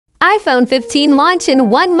iPhone 15 launch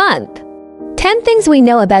in 1 month. 10 things we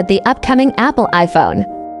know about the upcoming Apple iPhone.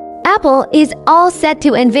 Apple is all set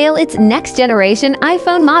to unveil its next-generation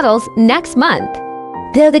iPhone models next month.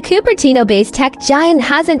 Though the Cupertino-based tech giant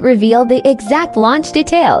hasn't revealed the exact launch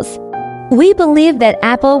details, we believe that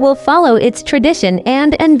Apple will follow its tradition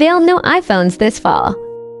and unveil new iPhones this fall.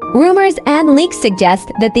 Rumors and leaks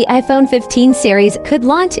suggest that the iPhone 15 series could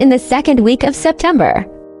launch in the second week of September.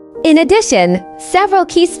 In addition, several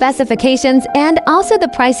key specifications and also the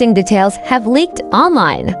pricing details have leaked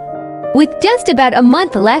online. With just about a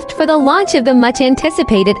month left for the launch of the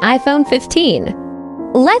much-anticipated iPhone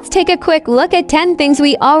 15, let's take a quick look at 10 things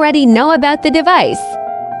we already know about the device.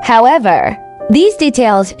 However, these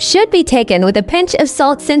details should be taken with a pinch of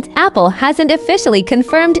salt since Apple hasn't officially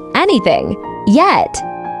confirmed anything yet.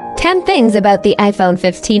 10 things about the iPhone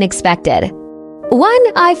 15 expected.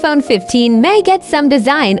 1. iPhone 15 may get some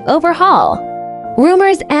design overhaul.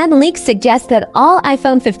 Rumors and leaks suggest that all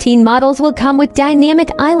iPhone 15 models will come with dynamic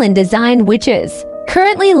island design, which is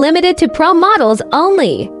currently limited to Pro models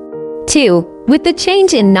only. 2. With the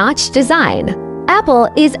change in notch design, Apple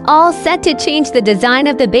is all set to change the design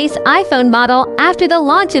of the base iPhone model after the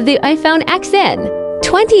launch of the iPhone X in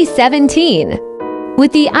 2017.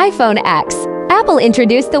 With the iPhone X, Apple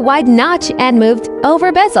introduced the wide notch and moved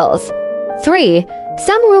over bezels. 3.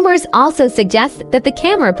 Some rumors also suggest that the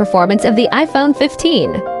camera performance of the iPhone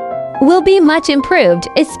 15 will be much improved,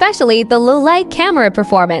 especially the low-light camera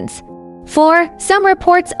performance. 4. Some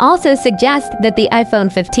reports also suggest that the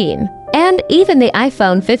iPhone 15 and even the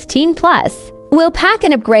iPhone 15 Plus will pack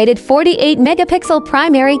an upgraded 48-megapixel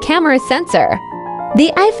primary camera sensor.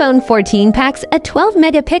 The iPhone 14 packs a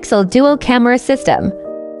 12-megapixel dual camera system.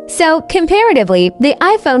 So, comparatively, the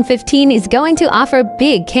iPhone 15 is going to offer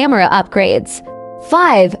big camera upgrades.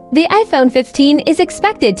 5. The iPhone 15 is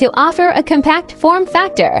expected to offer a compact form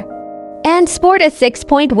factor and sport a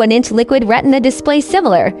 6.1-inch Liquid Retina display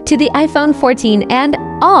similar to the iPhone 14 and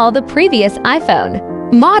all the previous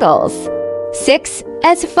iPhone models. 6.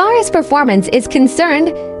 As far as performance is concerned,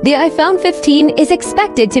 the iPhone 15 is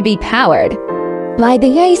expected to be powered by the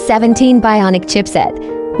A17 Bionic chipset,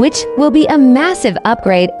 which will be a massive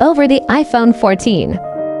upgrade over the iPhone 14.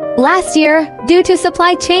 Last year, due to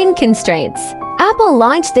supply chain constraints, Apple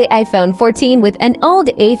launched the iPhone 14 with an old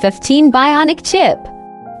A15 Bionic chip,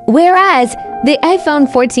 whereas the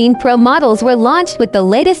iPhone 14 Pro models were launched with the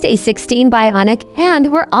latest A16 Bionic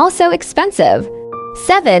and were also expensive.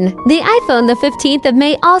 7. The iPhone the 15th of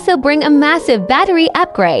May also bring a massive battery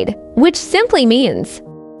upgrade, which simply means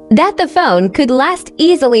that the phone could last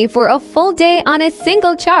easily for a full day on a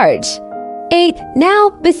single charge. 8. Now,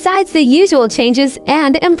 besides the usual changes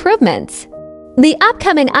and improvements, the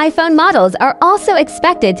upcoming iPhone models are also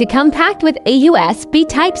expected to come packed with a USB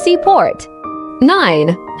Type-C port.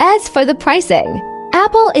 9. As for the pricing,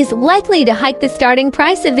 Apple is likely to hike the starting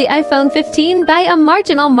price of the iPhone 15 by a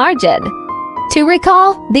marginal margin. To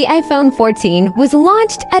recall, the iPhone 14 was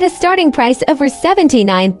launched at a starting price over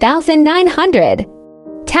 $79,900.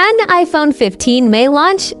 10. iPhone 15 may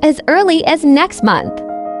launch as early as next month.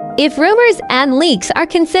 If rumors and leaks are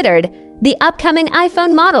considered, the upcoming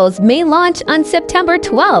iPhone models may launch on September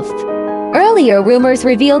 12th. Earlier rumors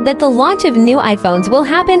revealed that the launch of new iPhones will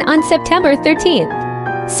happen on September 13th.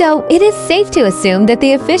 So it is safe to assume that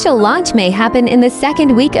the official launch may happen in the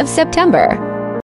second week of September.